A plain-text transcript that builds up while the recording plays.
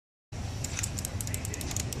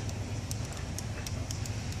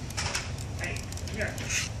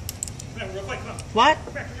Come on, real quick, come on. What?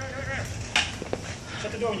 Come here.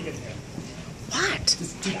 Shut the door when you get in here. What?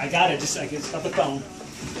 Dude, I got it. Just I can stop the phone.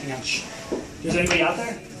 Hang on. Shh. Is there anybody out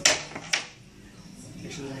there?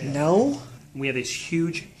 Make sure there's anybody out No. there. We have this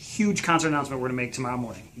huge concert announcement we're going to make tomorrow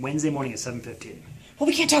morning. Wednesday morning at 7:15. Well,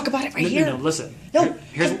 we can't talk about it right here. No, listen. No.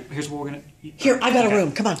 Here's what we're going to... Here, I got a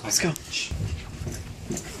room. Come on, let's go.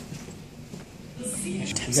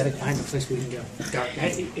 You got to find a place where we can go.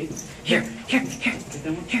 Here.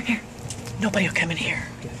 Nobody will come in here.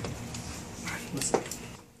 Listen.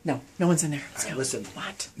 No one's in there. Let's go. Listen.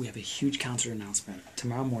 What? We have a huge concert announcement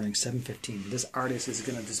tomorrow morning, 7:15. This artist is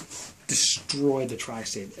going to just destroy the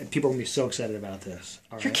tri-state. And people are going to be so excited about this.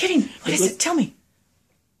 All You're right? kidding. What is it? Tell me.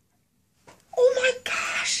 Oh my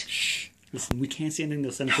gosh. Shh. Listen, we can't say anything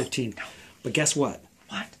until 7:15. No. But guess what?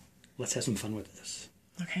 What? Let's have some fun with this.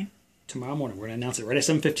 Okay. Tomorrow morning, we're going to announce it right at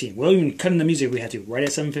 7:15. We'll even cut in the music if we have to. Right at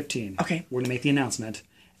 7:15. Okay. We're going to make the announcement,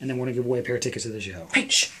 and then we're going to give away a pair of tickets to the show.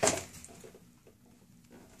 Wait, shh.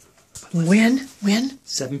 When?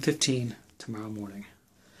 7:15 tomorrow morning.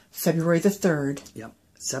 February the 3rd. Yep,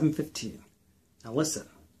 7:15. Now listen,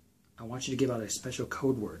 I want you to give out a special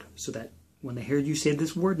code word so that when they hear you say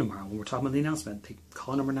this word tomorrow, when we're talking about the announcement, they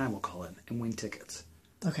call number 9, we'll call in and win tickets.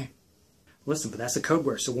 Okay. Listen, but that's the code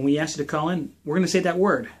word. So when we ask you to call in, we're going to say that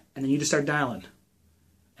word, and then you just start dialing.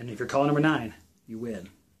 And if you're calling number 9, you win.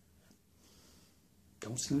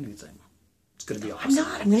 Don't say anything. It's going to be awesome.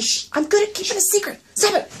 I'm not. I'm good at keeping a secret.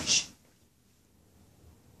 Stop it. Shh.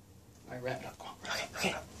 All right, wrap it up. Go on.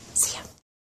 Okay. See ya.